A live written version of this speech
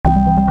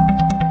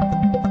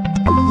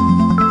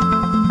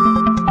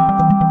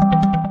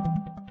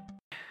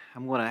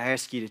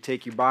ask you to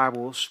take your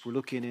Bibles. We're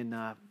looking in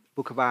the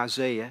book of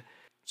Isaiah.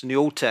 It's in the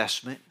Old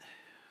Testament,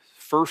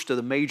 first of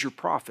the major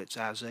prophets,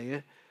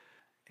 Isaiah.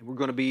 And we're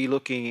going to be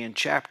looking in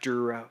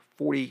chapter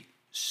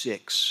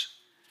 46.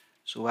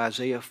 So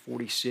Isaiah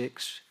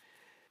 46,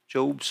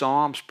 Job,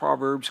 Psalms,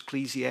 Proverbs,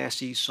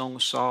 Ecclesiastes, Song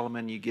of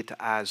Solomon, you get to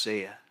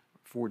Isaiah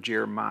before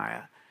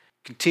Jeremiah.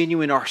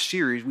 Continuing our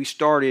series, we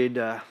started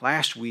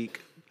last week,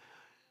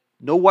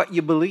 Know What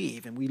You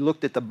Believe, and we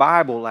looked at the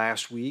Bible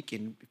last week,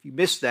 and if you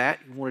missed that,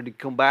 you wanted to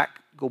go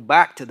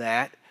back to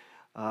that,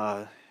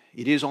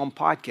 it is on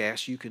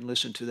podcast. You can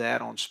listen to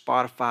that on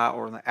Spotify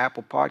or on the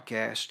Apple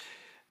Podcast.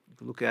 You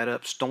can look that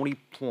up, Stony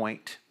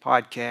Point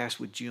Podcast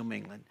with Jim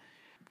England.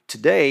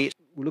 Today,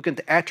 we're looking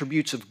at the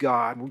attributes of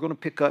God. We're going to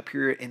pick up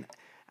here in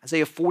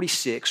Isaiah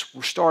 46.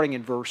 We're starting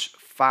in verse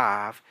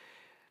 5.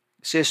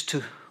 It says, "To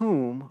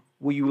whom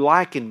will you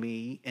liken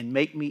me and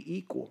make me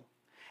equal,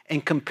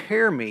 and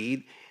compare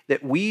me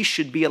that we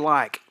should be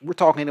alike?" We're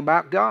talking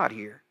about God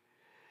here.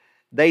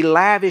 "They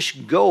lavish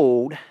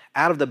gold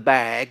out of the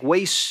bag,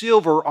 weigh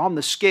silver on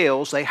the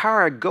scales. They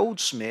hire a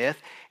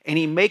goldsmith, and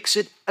he makes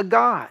it a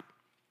god.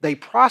 They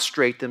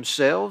prostrate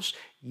themselves,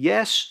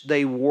 yes,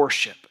 they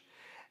worship.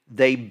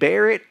 They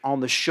bear it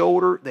on the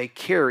shoulder, they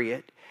carry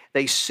it.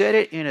 They set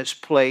it in its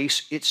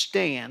place, it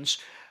stands.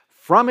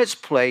 From its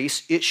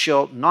place it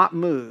shall not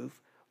move.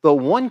 Though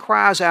one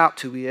cries out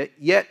to it,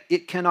 yet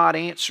it cannot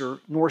answer,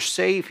 nor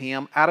save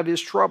him out of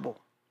his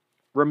trouble.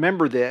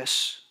 Remember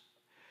this.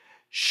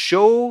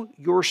 Show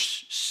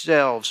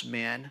yourselves,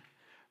 men.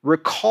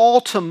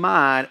 Recall to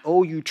mind,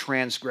 O you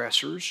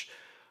transgressors.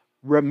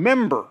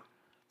 Remember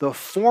the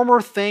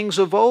former things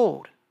of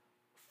old.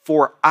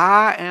 For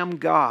I am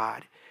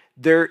God.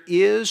 There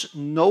is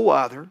no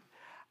other.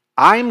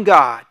 I am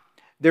God.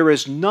 There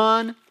is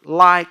none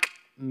like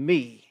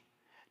me.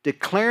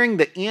 Declaring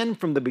the end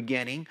from the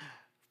beginning,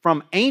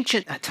 from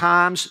ancient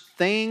times,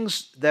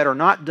 things that are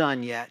not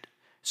done yet,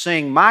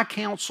 saying, my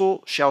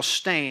counsel shall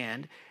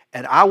stand,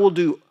 and I will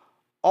do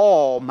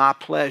all my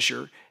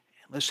pleasure."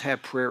 Let's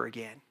have prayer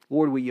again.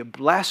 Lord, will you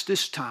bless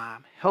this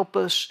time? Help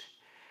us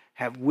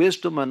have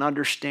wisdom and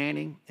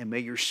understanding, and may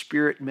your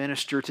Spirit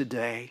minister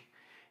today.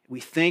 We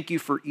thank you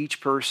for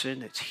each person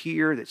that's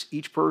here, that's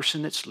each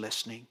person that's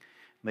listening.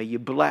 May you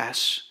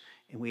bless,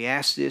 and we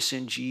ask this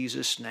in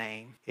Jesus'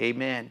 name.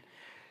 Amen.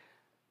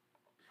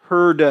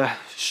 Heard a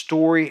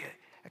story,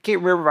 I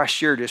can't remember if I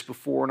shared this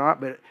before or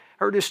not, but I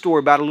heard this story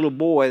about a little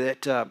boy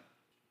that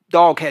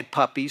dog had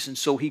puppies, and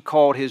so he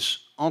called his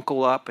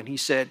uncle up and he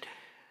said,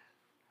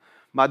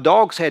 "My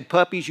dog's had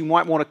puppies, you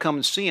might want to come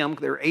and see them,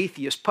 they're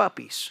atheist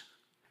puppies."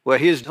 Well,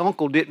 his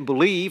uncle didn't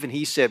believe, and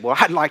he said, "Well,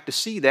 I'd like to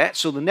see that."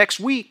 So the next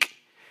week,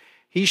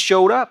 he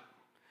showed up.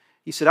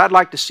 He said, "I'd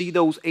like to see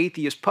those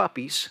atheist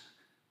puppies."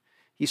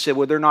 He said,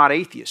 "Well, they're not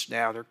atheists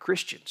now, they're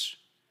Christians."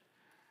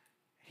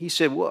 He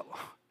said, "Well,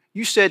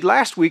 you said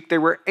last week they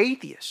were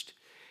atheists."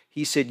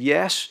 He said,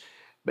 "Yes,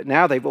 but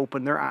now they've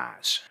opened their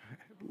eyes."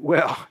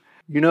 Well,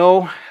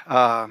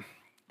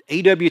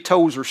 A.W.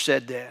 Tozer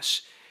said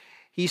this.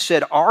 He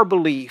said, "Our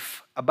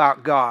belief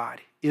about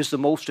God is the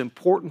most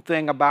important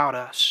thing about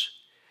us.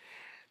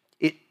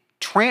 It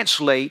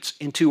translates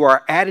into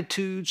our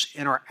attitudes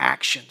and our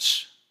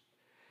actions.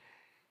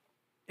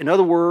 In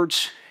other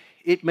words,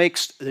 it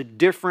makes the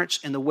difference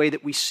in the way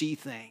that we see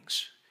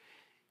things.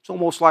 It's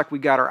almost like we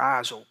got our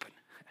eyes open."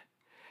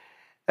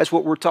 That's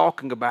what we're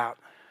talking about.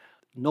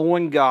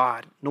 Knowing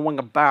God, knowing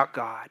about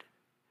God.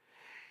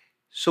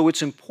 So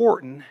it's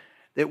important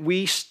that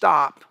we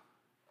stop,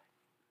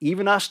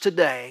 even us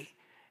today,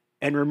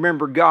 and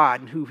remember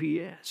God and who He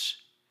is.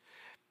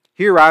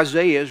 Here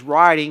Isaiah is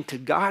writing to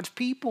God's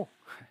people.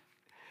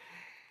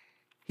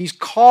 He's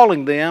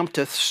calling them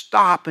to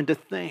stop and to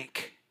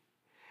think.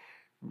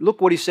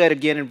 Look what he said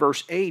again in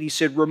verse 8. He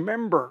said,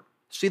 remember.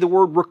 See the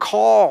word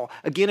recall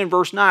again in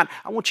verse 9.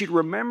 I want you to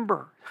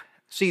remember.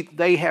 See,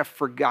 they have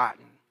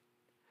forgotten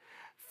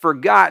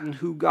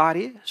who God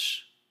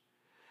is,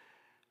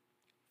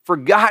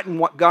 forgotten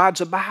what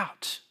God's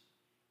about.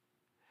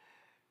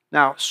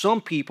 Now,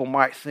 some people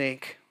might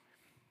think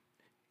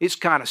it's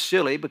kind of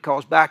silly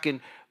because back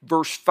in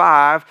verse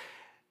 5,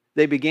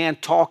 they began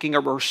talking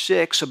in verse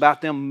 6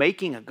 about them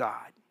making a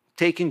God,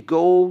 taking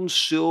gold and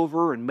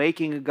silver and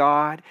making a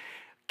God,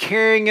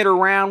 carrying it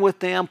around with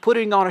them,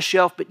 putting it on a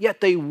shelf, but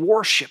yet they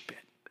worship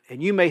it.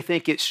 And you may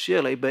think it's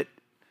silly, but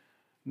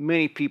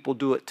many people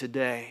do it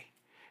today.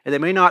 And they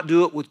may not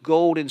do it with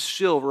gold and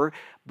silver,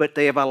 but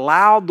they have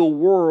allowed the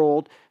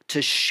world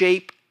to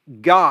shape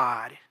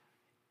God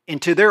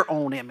into their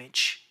own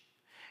image.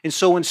 And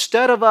so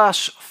instead of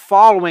us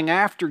following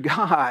after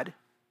God,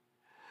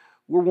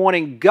 we're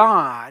wanting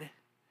God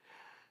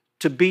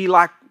to be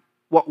like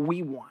what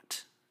we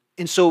want.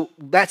 And so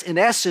that's in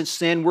essence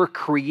then we're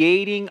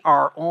creating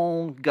our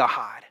own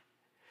God.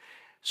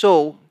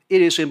 So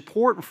it is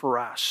important for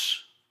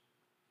us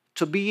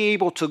to be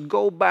able to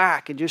go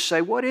back and just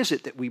say, what is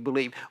it that we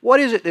believe? What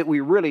is it that we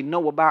really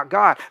know about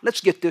God?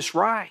 Let's get this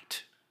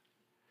right.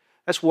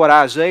 That's what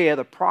Isaiah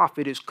the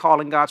prophet is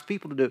calling God's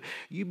people to do.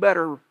 You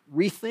better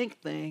rethink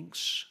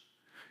things.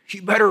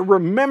 You better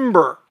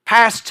remember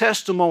past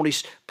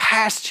testimonies,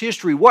 past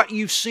history, what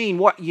you've seen,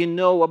 what you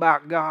know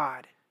about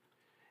God.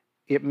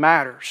 It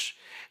matters.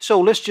 So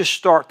let's just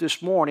start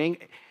this morning.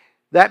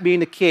 That being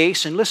the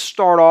case, and let's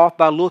start off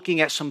by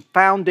looking at some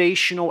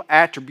foundational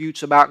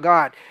attributes about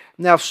God.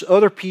 Now,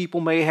 other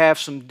people may have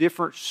some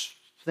different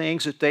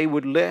things that they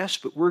would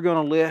list, but we're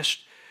going to list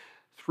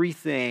 3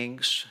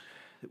 things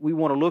that we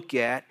want to look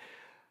at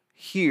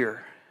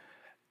here.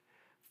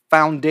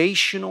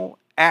 Foundational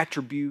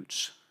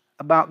attributes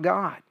about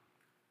God.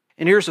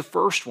 And here's the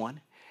first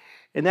one,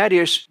 and that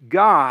is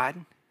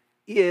God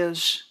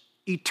is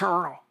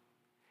eternal.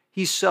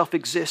 He's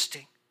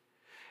self-existing.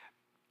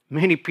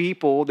 Many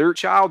people, their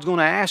child's going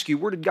to ask you,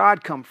 where did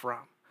God come from?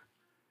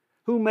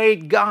 Who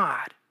made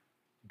God?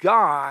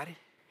 God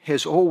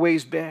has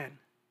always been.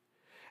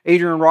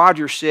 Adrian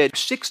Rogers said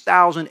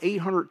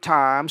 6,800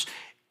 times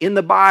in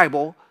the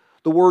Bible,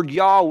 the word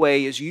Yahweh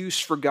is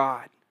used for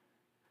God.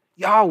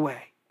 Yahweh.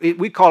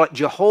 We call it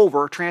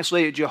Jehovah,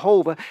 translated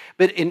Jehovah,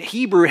 but in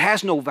Hebrew it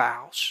has no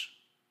vowels.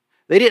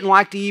 They didn't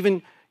like to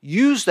even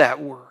use that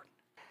word.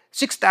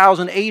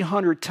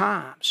 6,800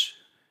 times.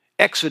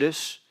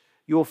 Exodus,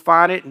 you'll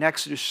find it in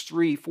Exodus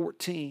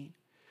 3:14.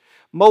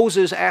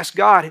 Moses asked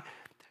God,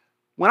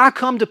 when I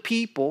come to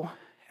people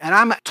and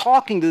I'm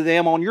talking to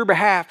them on your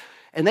behalf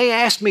and they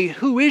ask me,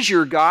 who is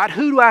your God?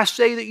 Who do I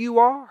say that you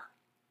are?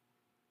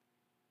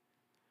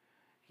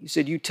 He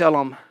said, you tell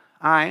them,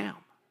 I am.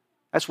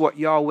 That's what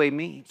Yahweh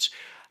means.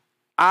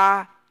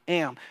 I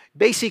am.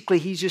 Basically,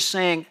 he's just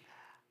saying,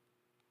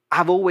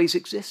 I've always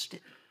existed.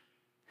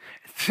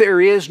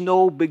 There is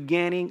no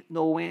beginning,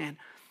 no end.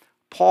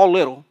 Paul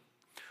Little,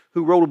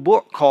 who wrote a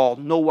book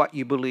called Know What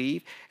You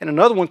Believe, and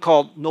another one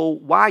called Know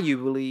Why You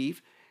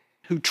Believe,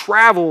 who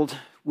traveled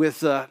with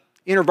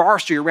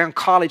InterVarsity around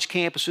college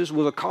campuses,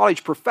 was a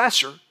college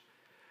professor.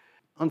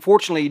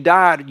 Unfortunately, he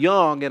died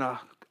young in an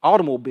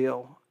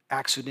automobile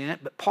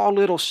accident, but Paul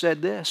Little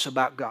said this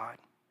about God.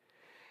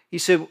 He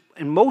said,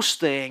 in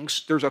most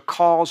things, there's a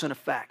cause and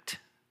effect.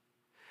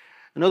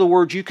 In other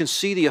words, you can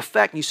see the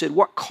effect, and he said,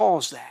 what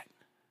caused that?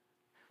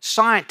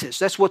 Scientists,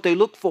 that's what they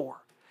look for.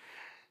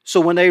 So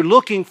when they're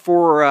looking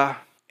for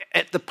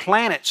at the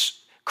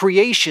planet's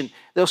creation,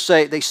 they'll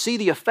say, they see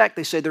the effect,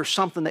 they say there's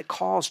something that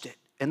caused it,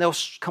 and they'll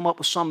come up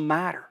with some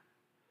matter.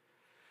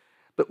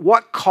 But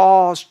what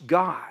caused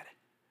God?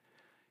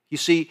 You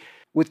see,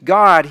 with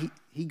God,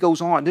 he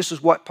goes on, this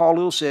is what Paul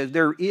Little says,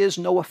 there is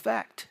no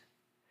effect.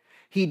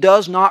 He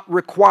does not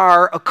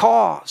require a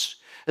cause.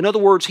 In other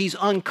words, he's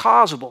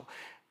uncausable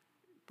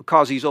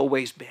because he's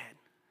always been.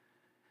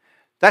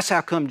 That's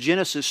how come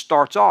Genesis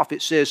starts off.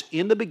 It says,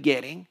 in the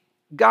beginning,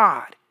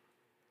 God.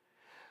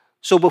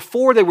 So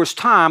before there was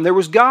time, there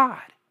was God.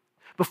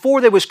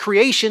 Before there was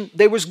creation,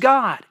 there was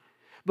God.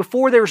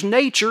 Before there's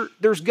nature,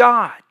 there's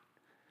God.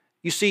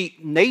 You see,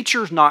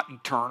 nature's not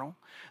eternal.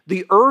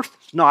 The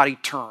earth's not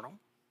eternal.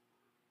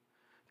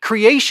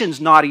 Creation's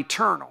not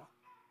eternal.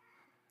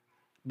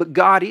 But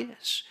God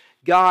is.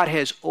 God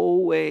has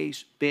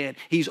always been.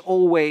 He's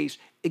always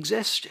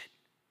existed.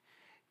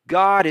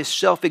 God is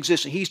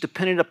self-existent. He's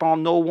dependent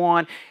upon no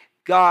one.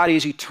 God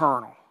is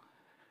eternal.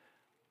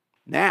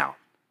 Now,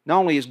 not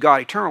only is God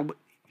eternal, but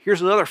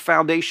here's another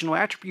foundational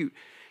attribute.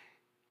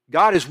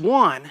 God is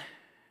one,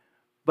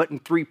 but in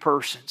 3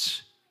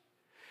 persons.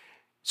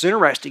 It's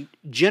interesting.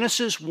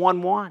 Genesis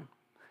 1:1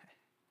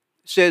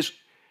 says,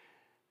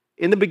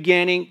 in the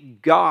beginning,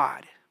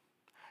 God.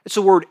 It's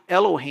the word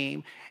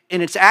Elohim,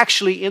 and it's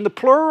actually in the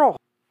plural.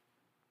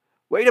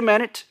 Wait a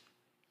minute.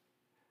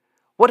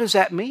 What does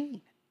that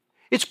mean?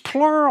 It's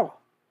plural.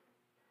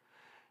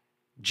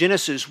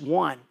 Genesis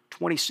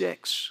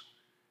 1:26.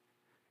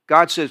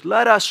 God says,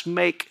 let us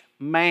make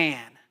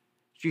man.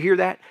 Did you hear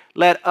that?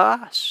 Let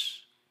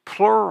us,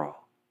 plural.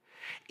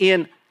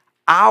 In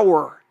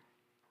our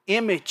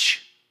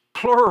image,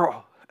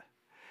 plural.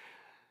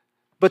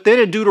 But then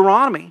in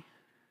Deuteronomy,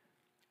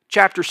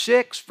 chapter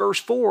 6, verse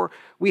 4,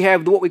 we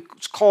have what we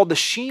call the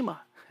Shema.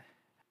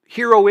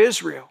 Hear, O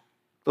Israel,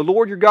 the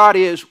Lord your God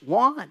is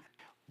one.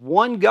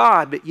 One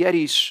God, but yet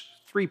He's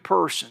 3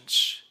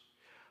 persons.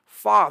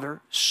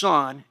 Father,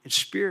 Son, and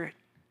Spirit.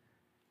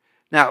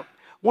 Now,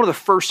 one of the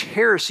first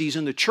heresies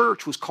in the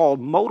church was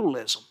called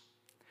modalism.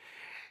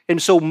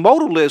 And so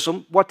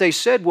modalism, what they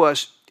said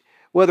was,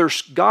 well,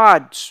 there's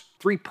God's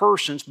 3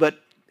 persons, but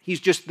He's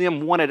just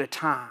them one at a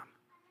time.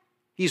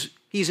 He's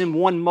in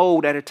one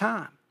mode at a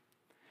time.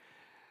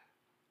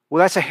 Well,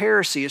 that's a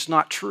heresy. It's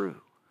not true.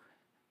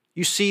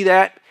 You see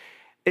that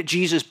at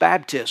Jesus'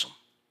 baptism.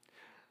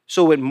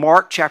 So in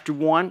Mark chapter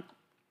 1,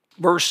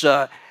 verse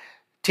 10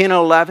 and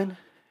 11, it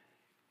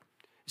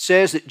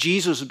says that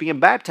Jesus was being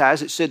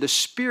baptized. It said the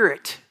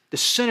Spirit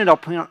descended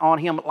on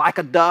Him like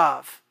a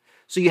dove.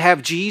 So you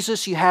have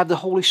Jesus, you have the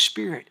Holy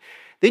Spirit.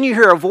 Then you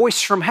hear a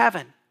voice from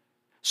heaven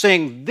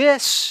saying,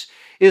 this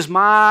is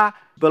my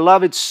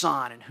beloved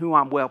Son in whom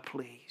I'm well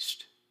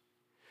pleased.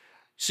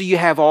 So you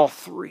have all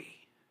 3.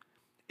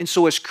 And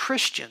so as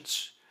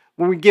Christians,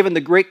 when we're given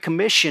the Great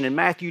Commission in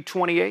Matthew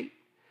 28,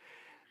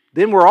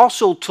 Then we're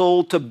also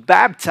told to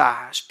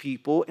baptize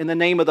people in the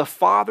name of the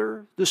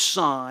Father, the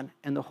Son,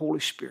 and the Holy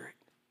Spirit.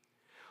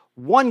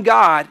 One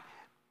God,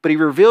 but He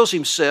reveals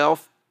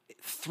Himself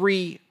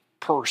three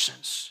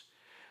persons.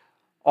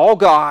 All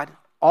God,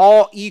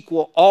 all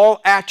equal,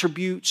 all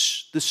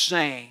attributes the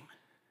same.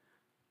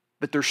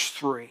 But there's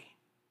three.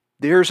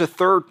 There's a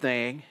third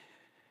thing.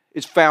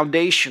 It's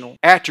foundational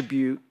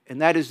attribute,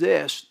 and that is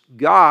this: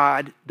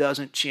 God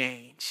doesn't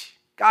change.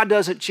 God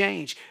doesn't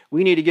change.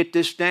 We need to get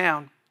this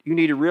down. You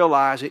need to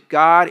realize it.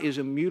 God is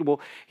immutable.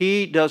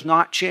 He does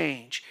not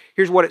change.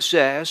 Here's what it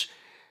says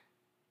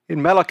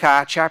in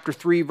Malachi chapter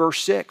 3,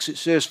 verse 6. It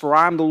says, "For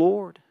I am the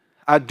Lord.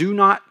 I do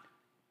not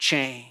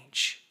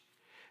change."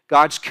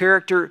 God's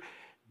character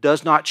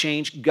does not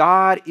change.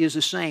 God is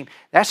the same.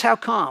 That's how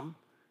come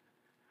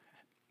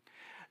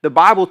the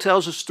Bible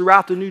tells us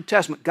throughout the New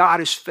Testament,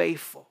 God is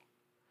faithful.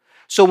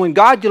 So when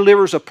God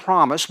delivers a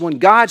promise, when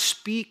God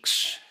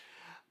speaks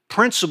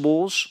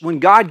principles, when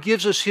God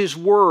gives us His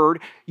Word,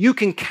 you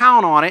can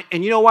count on it.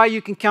 And you know why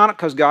you can count it?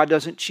 Because God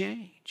doesn't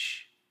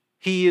change.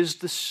 He is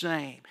the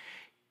same.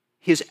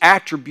 His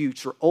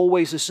attributes are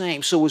always the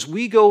same. So as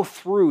we go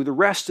through the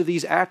rest of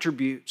these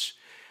attributes,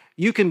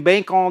 you can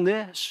bank on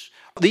this.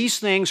 These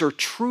things are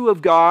true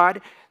of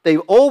God. They've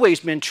always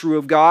been true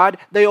of God.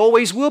 They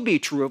always will be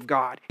true of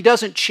God. He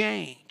doesn't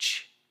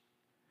change.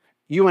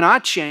 You and I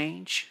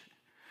change.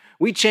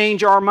 We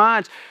change our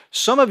minds.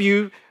 Some of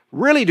you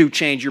really do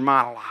change your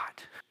mind a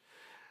lot.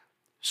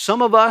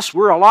 Some of us,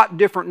 we're a lot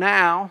different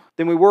now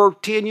than we were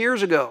 10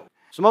 years ago.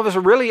 Some of us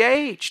are really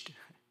aged.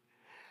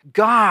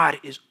 God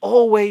is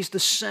always the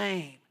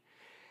same.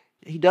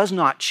 He does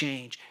not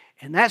change.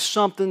 And that's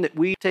something that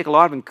we take a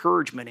lot of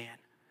encouragement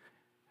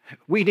in.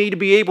 We need to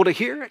be able to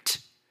hear it.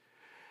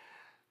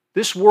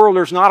 This world,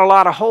 there's not a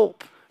lot of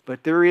hope,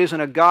 but there isn't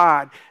a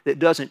God that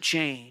doesn't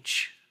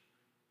change.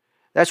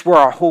 That's where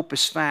our hope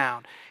is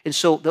found. And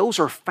so those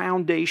are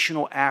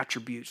foundational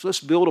attributes. Let's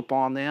build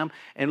upon them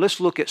and let's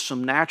look at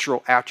some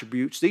natural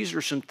attributes. These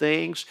are some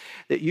things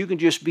that you can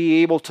just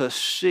be able to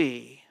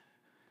see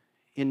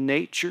in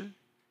nature.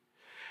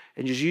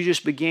 And as you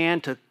just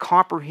began to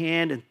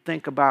comprehend and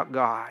think about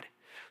God.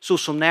 So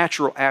some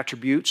natural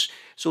attributes.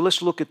 So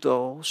let's look at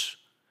those.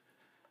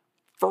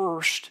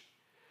 First,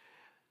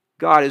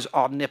 God is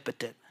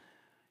omnipotent.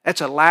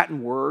 That's a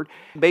Latin word.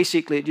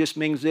 Basically, it just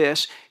means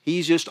this: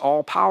 He's just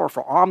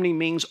all-powerful. Omni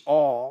means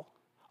all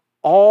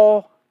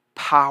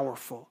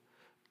powerful.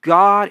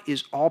 God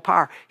is all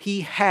power.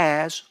 He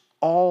has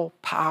all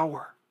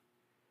power.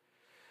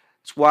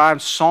 That's why in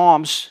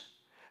Psalms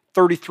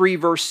 33,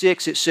 verse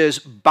 6, it says,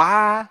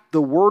 "By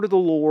the word of the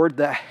Lord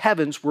the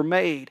heavens were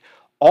made,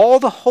 all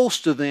the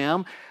host of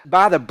them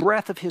by the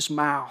breath of His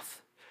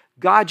mouth."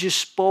 God just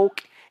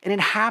spoke and it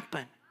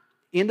happened.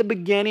 In the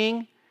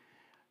beginning,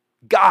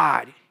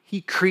 God, He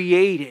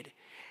created.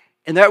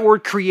 And that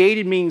word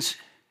created means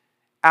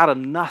out of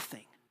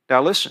nothing.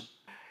 Now listen,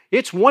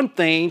 it's one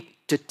thing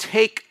to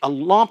take a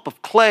lump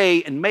of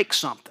clay and make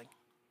something.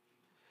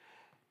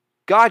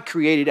 God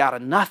created out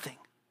of nothing.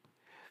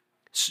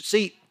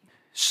 See,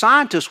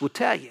 scientists will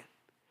tell you,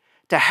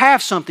 to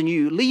have something,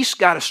 you at least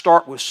got to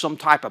start with some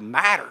type of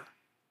matter.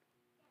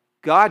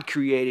 God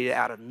created it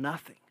out of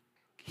nothing.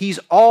 He's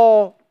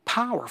all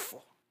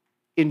powerful.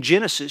 In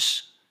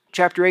Genesis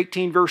chapter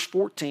 18, verse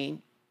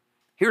 14,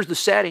 here's the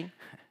setting.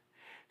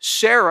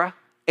 Sarah,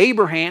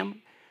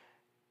 Abraham,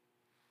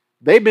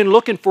 they've been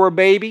looking for a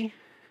baby.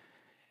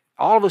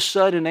 All of a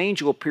sudden, an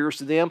angel appears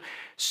to them.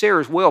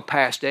 Sarah's well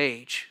past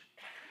age.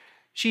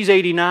 She's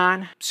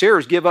 89.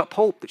 Sarah's give up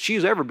hope that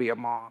she's ever be a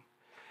mom.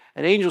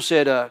 An angel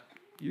said,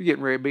 "You're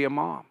getting ready to be a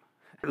mom."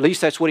 At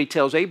least that's what he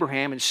tells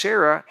Abraham. And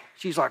Sarah,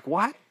 she's like,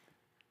 "What?"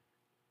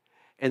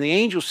 And the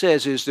angel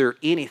says, "Is there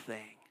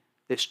anything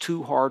that's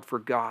too hard for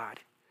God?"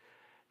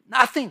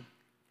 Nothing.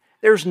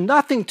 There's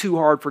nothing too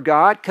hard for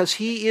God because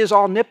He is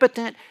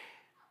omnipotent.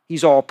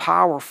 He's all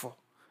powerful.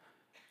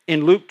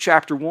 In Luke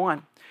chapter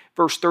 1,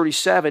 verse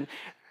 37,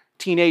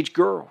 teenage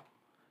girl,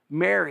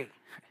 Mary,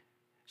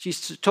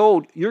 she's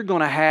told, "You're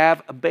going to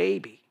have a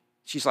baby."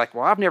 She's like,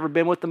 "Well, I've never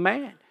been with a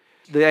man."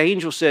 The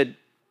angel said,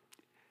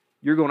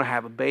 "You're going to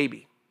have a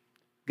baby,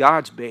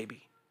 God's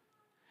baby."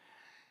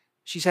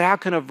 She said, "How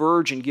can a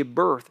virgin give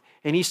birth?"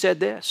 And he said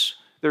this: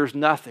 "There's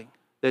nothing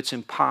that's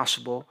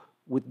impossible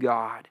with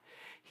God.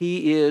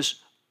 He is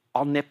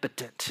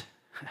omnipotent."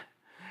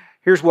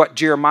 Here's what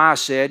Jeremiah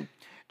said.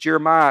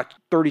 Jeremiah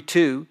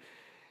 32,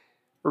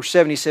 verse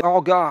 7, he said,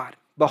 "All God,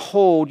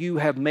 behold, you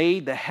have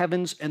made the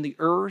heavens and the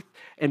earth,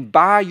 and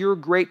by your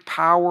great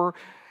power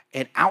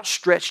and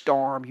outstretched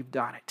arm you've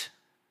done it."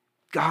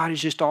 God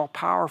is just all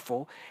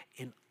powerful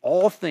in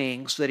all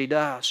things that He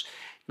does.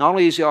 Not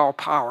only is He all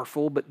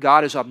powerful, but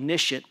God is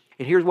omniscient.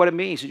 And here's what it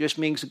means. It just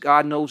means that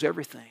God knows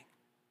everything.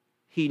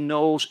 He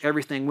knows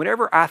everything.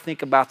 Whenever I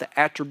think about the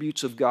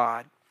attributes of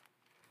God,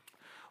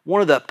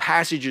 one of the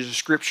passages of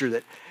Scripture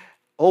that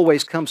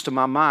always comes to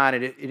my mind,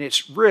 and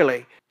it's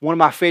really one of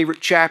my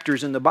favorite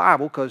chapters in the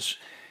Bible because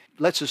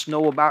it lets us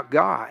know about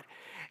God,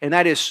 and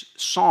that is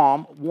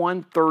Psalm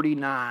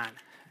 139.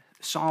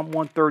 Psalm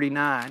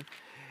 139.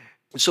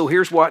 So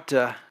here's what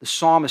the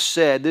psalmist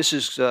said. This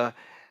is,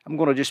 I'm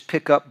going to just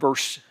pick up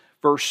verse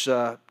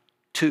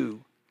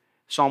 2,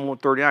 Psalm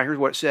 139. Here's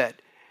what it said.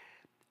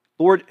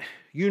 Lord,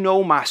 you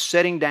know my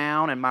setting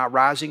down and my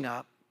rising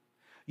up.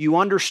 You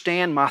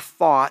understand my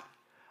thought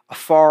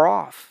afar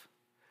off.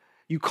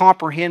 You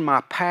comprehend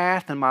my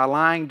path and my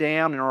lying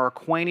down and are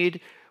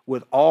acquainted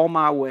with all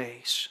my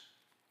ways.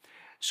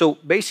 So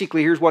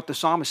basically, here's what the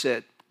psalmist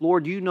said.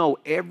 Lord, you know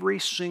every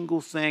single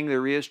thing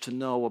there is to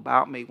know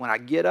about me. When I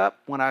get up,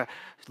 when I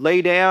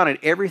lay down, and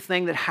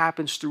everything that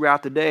happens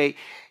throughout the day.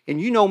 And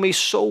you know me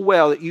so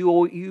well that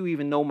you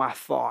even know my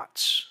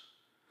thoughts.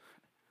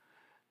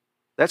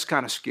 That's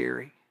kind of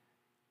scary.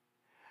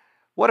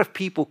 What if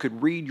people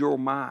could read your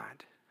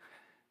mind?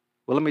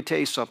 Well, let me tell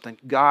you something.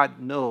 God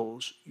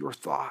knows your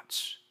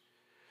thoughts.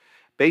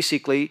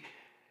 Basically,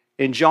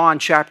 in John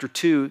chapter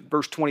 2,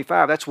 verse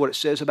 25, that's what it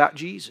says about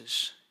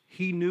Jesus.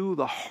 He knew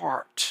the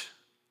heart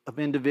of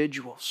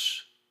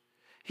individuals.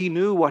 He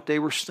knew what they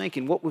were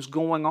thinking, what was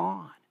going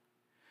on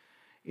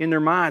in their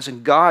minds,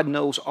 and God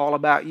knows all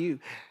about you.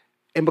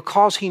 And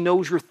because He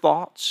knows your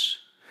thoughts,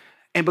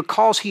 and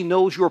because He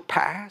knows your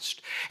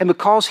past, and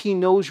because He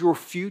knows your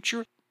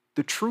future,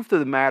 the truth of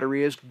the matter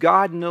is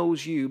God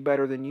knows you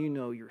better than you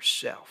know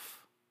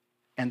yourself.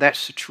 And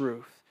that's the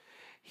truth.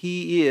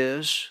 He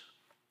is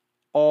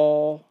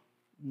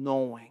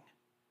all-knowing.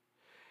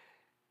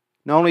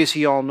 Not only is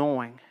He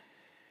all-knowing,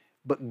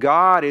 but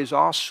God is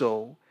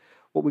also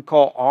what we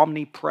call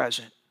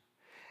omnipresent.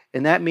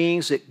 And that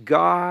means that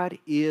God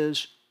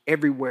is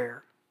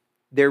everywhere.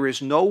 There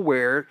is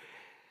nowhere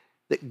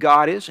that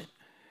God isn't.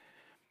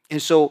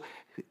 And so,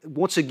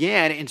 once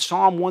again, in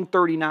Psalm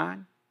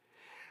 139,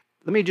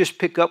 let me just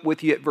pick up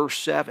with you at verse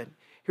 7.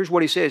 Here's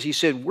what he says. He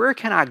said, where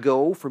can I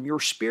go from your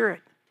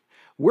spirit?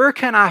 Where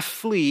can I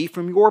flee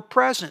from your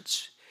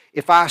presence?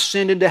 If I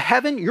ascend into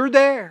heaven, you're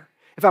there.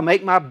 If I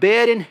make my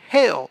bed in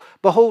hell,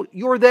 behold,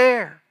 you're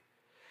there.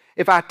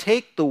 If I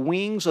take the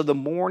wings of the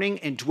morning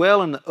and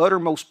dwell in the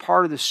uttermost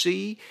part of the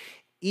sea,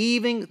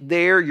 even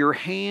there your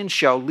hand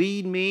shall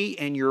lead me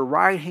and your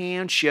right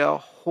hand shall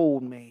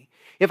hold me.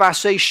 If I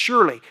say,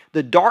 surely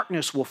the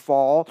darkness will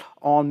fall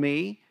on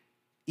me,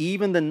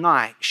 even the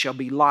night shall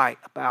be light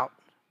about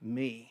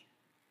me.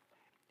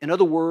 In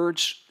other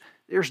words,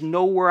 there's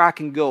nowhere I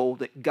can go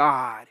that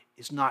God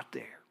is not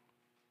there.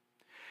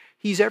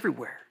 He's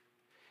everywhere.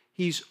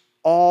 He's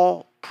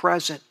all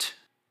present.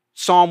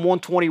 Psalm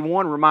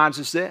 121 reminds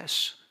us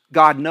this.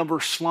 God never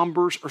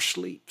slumbers or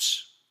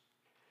sleeps.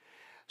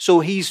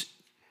 So you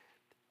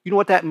know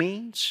what that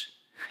means?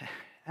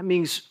 That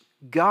means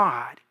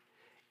God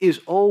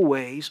is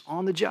always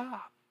on the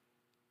job.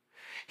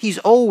 He's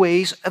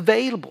always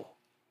available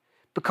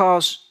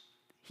because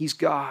He's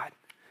God.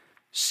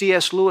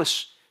 C.S.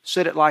 Lewis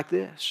said it like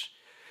this.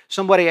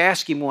 Somebody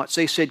asked him once,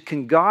 they said,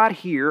 can God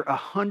hear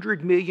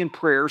 100 million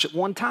prayers at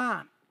one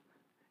time?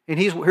 And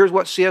here's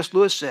what C.S.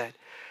 Lewis said.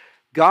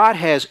 God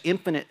has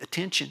infinite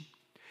attention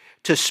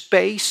to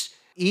space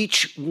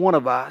each one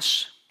of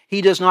us.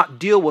 He does not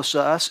deal with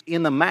us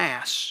in the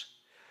mass.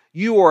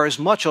 You are as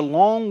much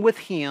along with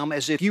Him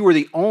as if you were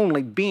the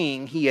only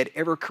being He had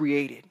ever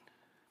created.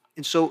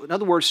 And so, in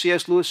other words,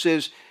 C.S. Lewis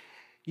says,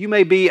 you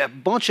may be a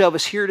bunch of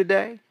us here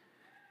today,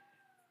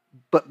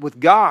 but with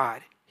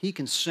God, He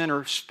can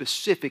center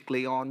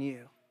specifically on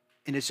you.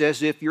 And it's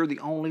as if you're the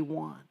only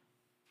one.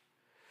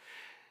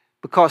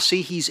 Because,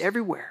 see, He's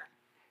everywhere.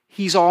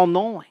 He's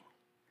all-knowing.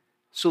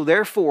 So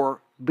therefore,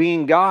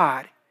 being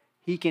God,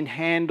 He can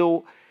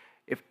handle,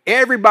 if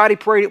everybody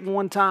prayed at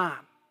one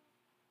time,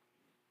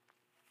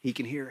 He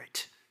can hear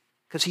it.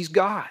 Because He's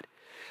God.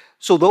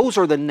 So those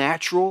are the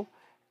natural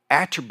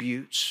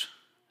attributes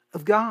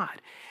of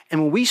God.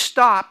 And when we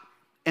stop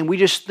and we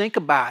just think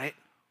about it,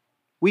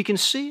 we can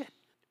see it.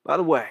 By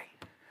the way,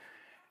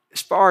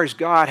 as far as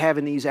God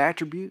having these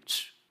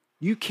attributes,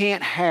 you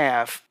can't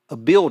have a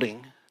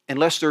building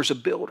unless there's a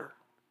builder.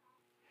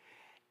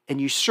 And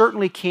you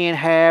certainly can't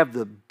have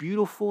the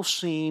beautiful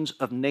scenes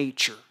of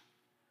nature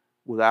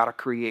without a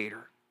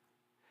creator.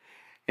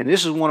 And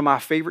this is one of my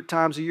favorite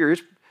times of year.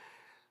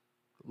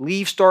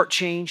 Leaves start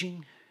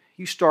changing.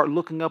 You start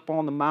looking up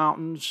on the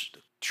mountains, the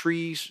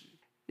trees.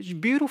 It's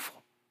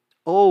beautiful.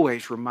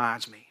 Always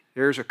reminds me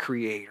there's a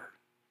creator.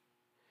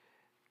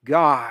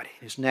 God,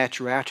 His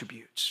natural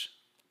attributes.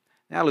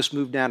 Now let's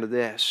move down to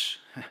this.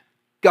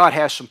 God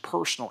has some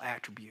personal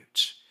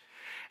attributes.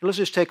 And let's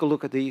just take a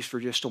look at these for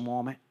just a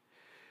moment.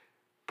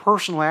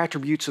 Personal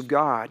attributes of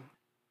God.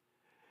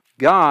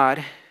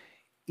 God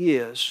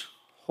is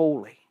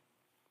holy.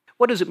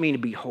 What does it mean to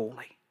be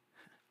holy?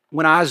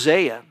 When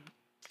Isaiah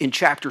in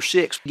chapter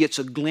 6 gets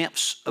a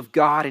glimpse of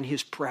God in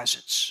His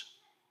presence.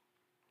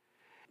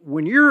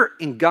 When you're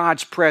in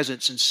God's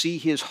presence and see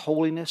His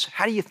holiness,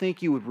 how do you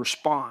think you would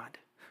respond?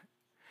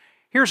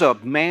 Here's a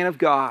man of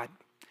God.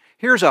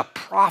 Here's a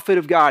prophet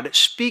of God that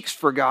speaks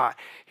for God.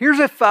 Here's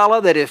a fellow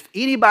that if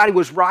anybody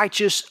was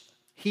righteous,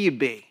 he'd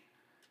be.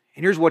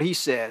 And here's what he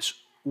says,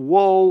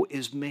 woe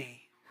is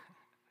me.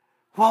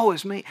 Woe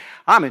is me.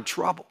 I'm in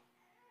trouble.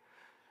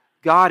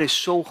 God is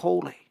so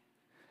holy.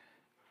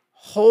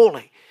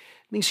 Holy.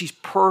 It means He's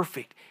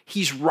perfect.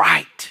 He's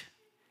right.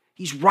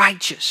 He's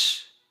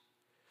righteous.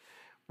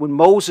 When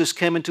Moses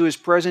came into His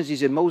presence, He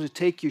said, Moses,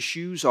 take your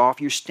shoes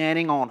off. You're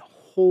standing on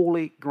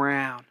holy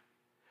ground.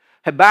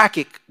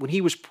 Habakkuk, when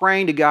he was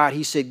praying to God,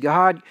 he said,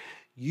 God,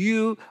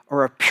 you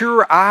are of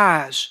pure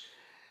eyes,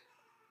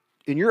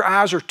 and your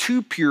eyes are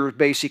too pure,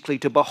 basically,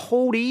 to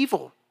behold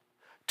evil,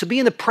 to be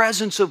in the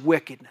presence of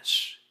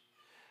wickedness.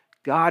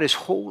 God is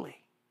holy.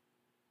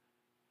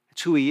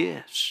 That's who He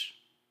is.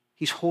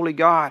 He's holy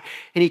God.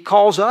 And He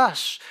calls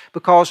us,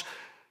 because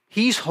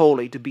He's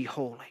holy, to be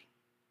holy.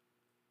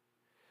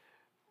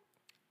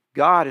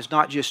 God is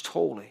not just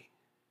holy,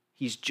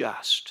 He's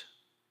just.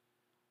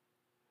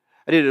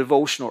 I did a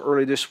devotional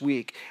early this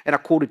week, and I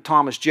quoted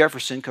Thomas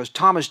Jefferson, because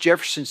Thomas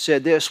Jefferson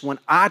said this: when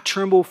I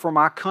tremble for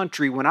my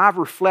country, when I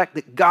reflect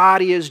that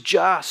God is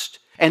just,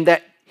 and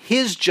that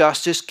His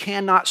justice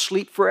cannot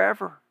sleep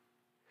forever.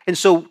 And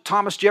so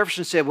Thomas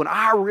Jefferson said, when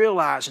I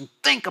realize and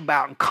think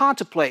about and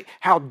contemplate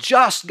how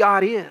just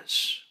God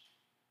is,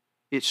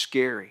 it's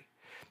scary.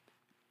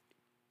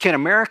 Can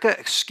America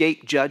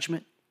escape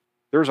judgment?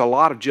 There's a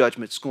lot of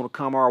judgment that's going to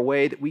come our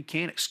way that we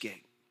can't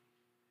escape.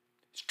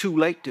 It's too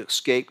late to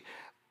escape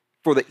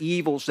for the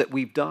evils that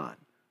we've done.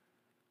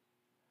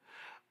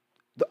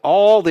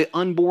 All the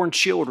unborn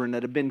children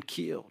that have been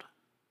killed.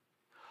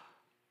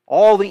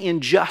 All the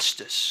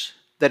injustice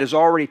that has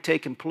already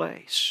taken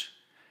place.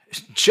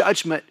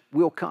 Judgment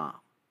will come.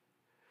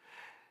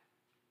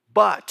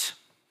 But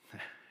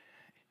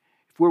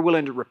if we're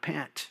willing to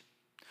repent,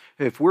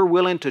 if we're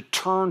willing to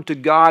turn to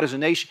God as a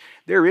nation,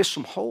 there is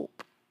some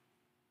hope.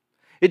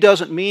 It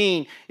doesn't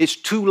mean it's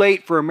too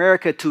late for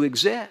America to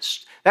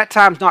exist. That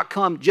time's not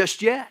come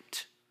just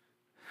yet.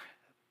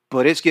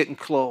 But it's getting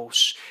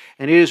close,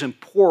 and it is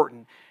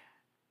important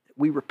that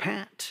we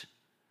repent.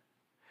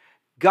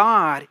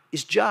 God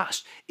is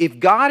just. If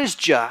God is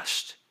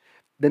just,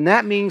 then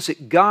that means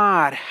that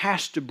God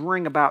has to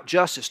bring about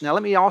justice. Now,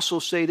 let me also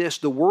say this: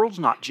 the world's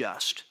not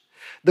just.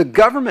 The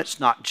government's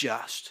not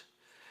just.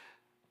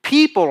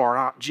 People are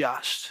not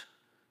just.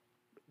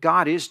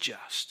 God is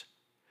just.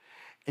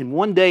 And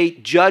one day,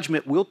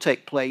 judgment will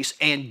take place,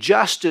 and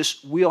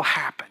justice will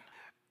happen.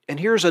 And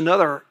here's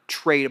another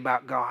trait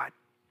about God.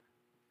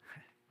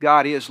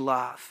 God is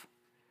love.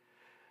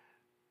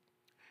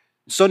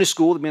 In Sunday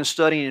school, they've been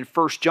studying in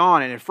 1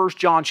 John, and in 1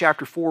 John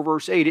chapter 4,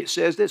 verse 8, it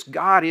says this: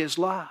 God is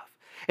love.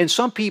 And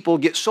some people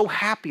get so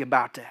happy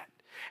about that.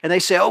 And they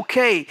say,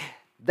 okay,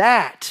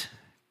 that,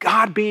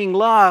 God being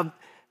love,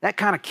 that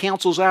kind of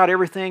cancels out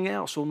everything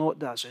else. Well, no, it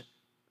doesn't.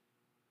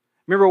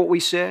 Remember what we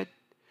said?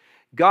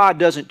 God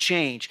doesn't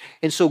change.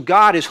 And so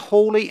God is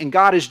holy and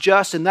God is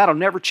just, and that'll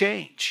never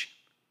change.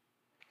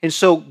 And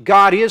so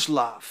God is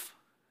love.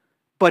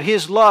 But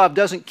His love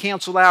doesn't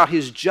cancel out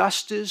His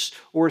justice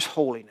or His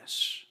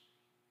holiness.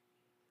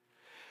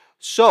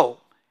 So,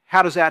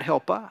 how does that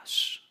help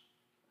us?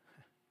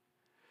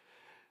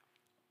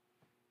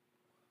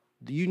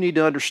 You need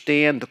to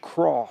understand the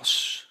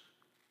cross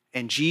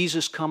and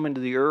Jesus coming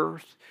to the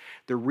earth.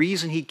 The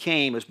reason He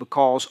came is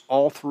because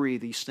all three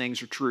of these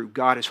things are true.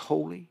 God is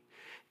holy,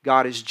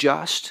 God is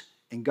just,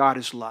 and God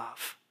is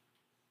love.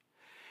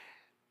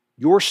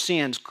 Your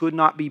sins could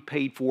not be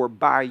paid for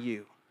by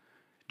you.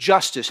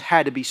 Justice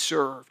had to be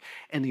served.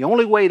 And the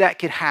only way that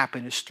could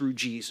happen is through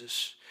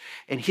Jesus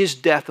and His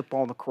death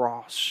upon the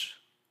cross.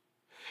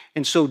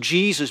 And so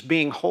Jesus,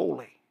 being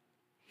holy,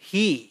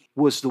 He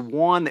was the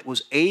one that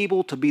was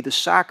able to be the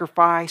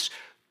sacrifice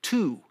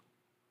to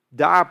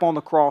die upon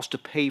the cross to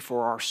pay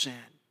for our sin.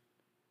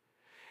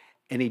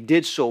 And He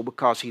did so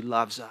because He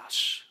loves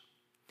us.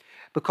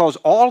 Because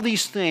all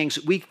these things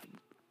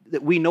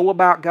that we know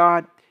about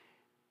God,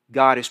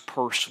 God is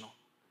personal.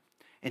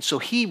 And so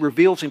He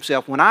reveals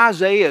Himself. When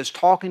Isaiah is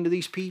talking to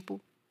these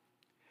people,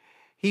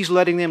 he's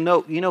letting them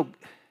know,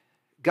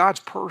 God's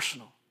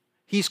personal.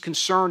 He's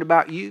concerned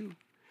about you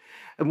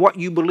and what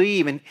you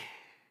believe, and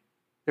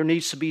there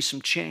needs to be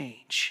some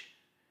change.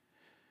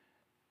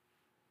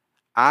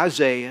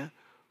 Isaiah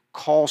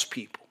calls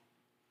people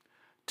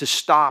to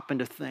stop and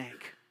to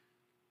think.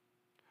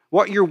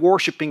 What you're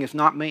worshiping is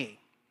not me.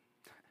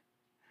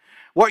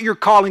 What you're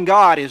calling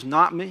God is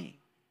not me.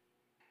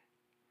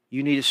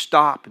 You need to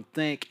stop and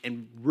think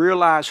and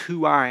realize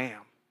who I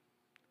am.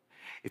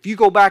 If you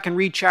go back and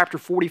read chapter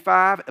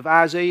 45 of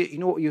Isaiah, you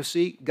know what you'll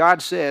see?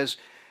 God says,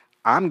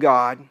 I'm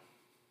God.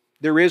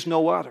 There is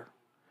no other.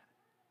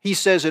 He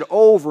says it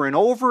over and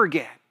over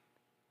again.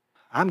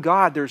 I'm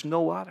God. There's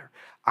no other.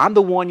 I'm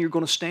the one you're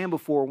going to stand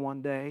before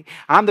one day.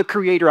 I'm the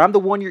creator. I'm the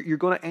one you're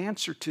going to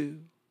answer to.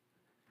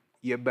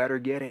 You better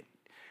get it.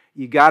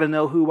 You got to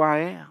know who I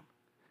am.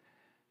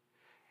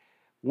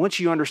 Once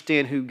you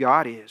understand who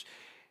God is,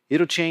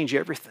 it'll change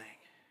everything.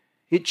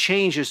 It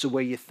changes the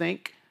way you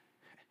think.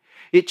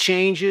 It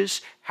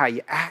changes how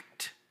you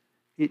act.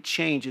 It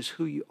changes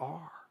who you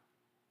are.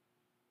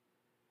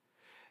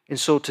 And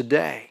so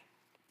today,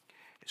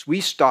 as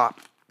we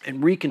stop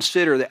and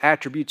reconsider the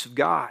attributes of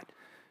God,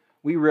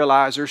 we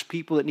realize there's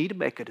people that need to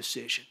make a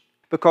decision.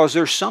 Because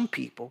there's some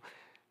people,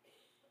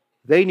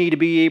 they need to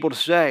be able to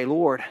say,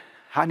 Lord,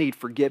 I need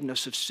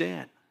forgiveness of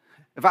sin.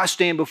 If I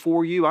stand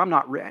before you, I'm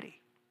not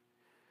ready.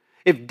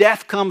 If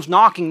death comes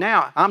knocking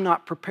now, I'm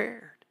not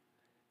prepared.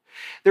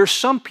 There's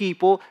some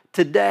people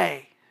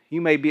today,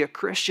 you may be a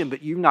Christian,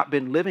 but you've not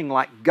been living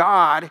like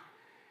God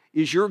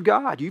is your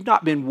God. You've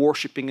not been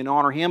worshiping and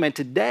honoring Him. And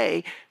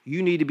today,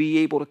 you need to be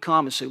able to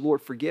come and say,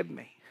 Lord, forgive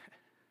me.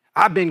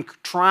 I've been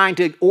trying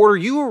to order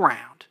you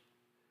around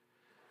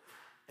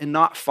and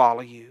not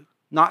follow you,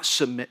 not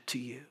submit to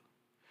you,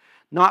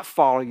 not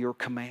follow your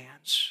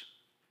commands.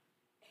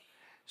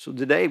 So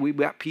today, we've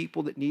got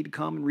people that need to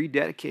come and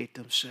rededicate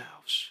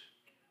themselves.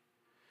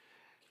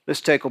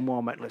 Let's take a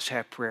moment. Let's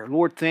have prayer.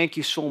 Lord, thank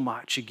you so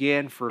much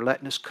again for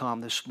letting us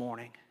come this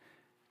morning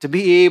to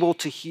be able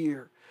to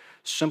hear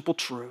simple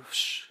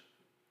truths.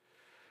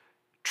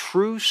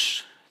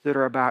 Truths that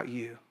are about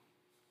you.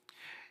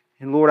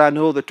 And Lord, I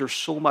know that there's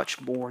so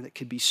much more that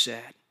could be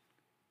said.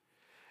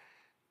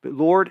 But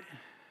Lord,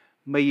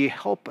 may you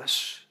help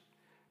us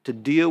to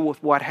deal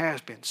with what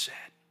has been said,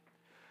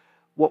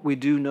 what we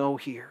do know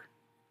here,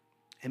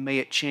 and may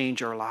it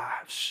change our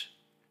lives.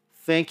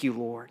 Thank you,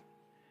 Lord.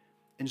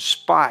 In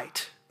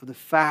spite of the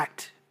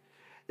fact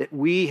that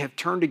we have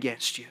turned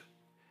against you,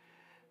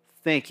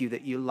 thank you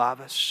that you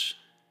love us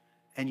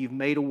and you've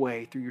made a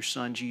way through your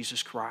Son,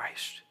 Jesus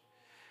Christ.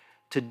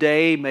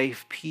 Today, may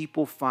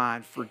people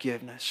find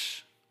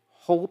forgiveness,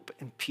 hope,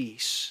 and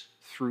peace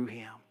through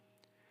Him.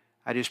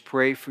 I just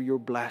pray for your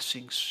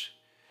blessings.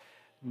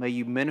 May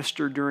you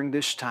minister during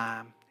this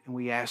time, and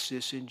we ask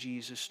this in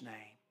Jesus'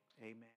 name. Amen.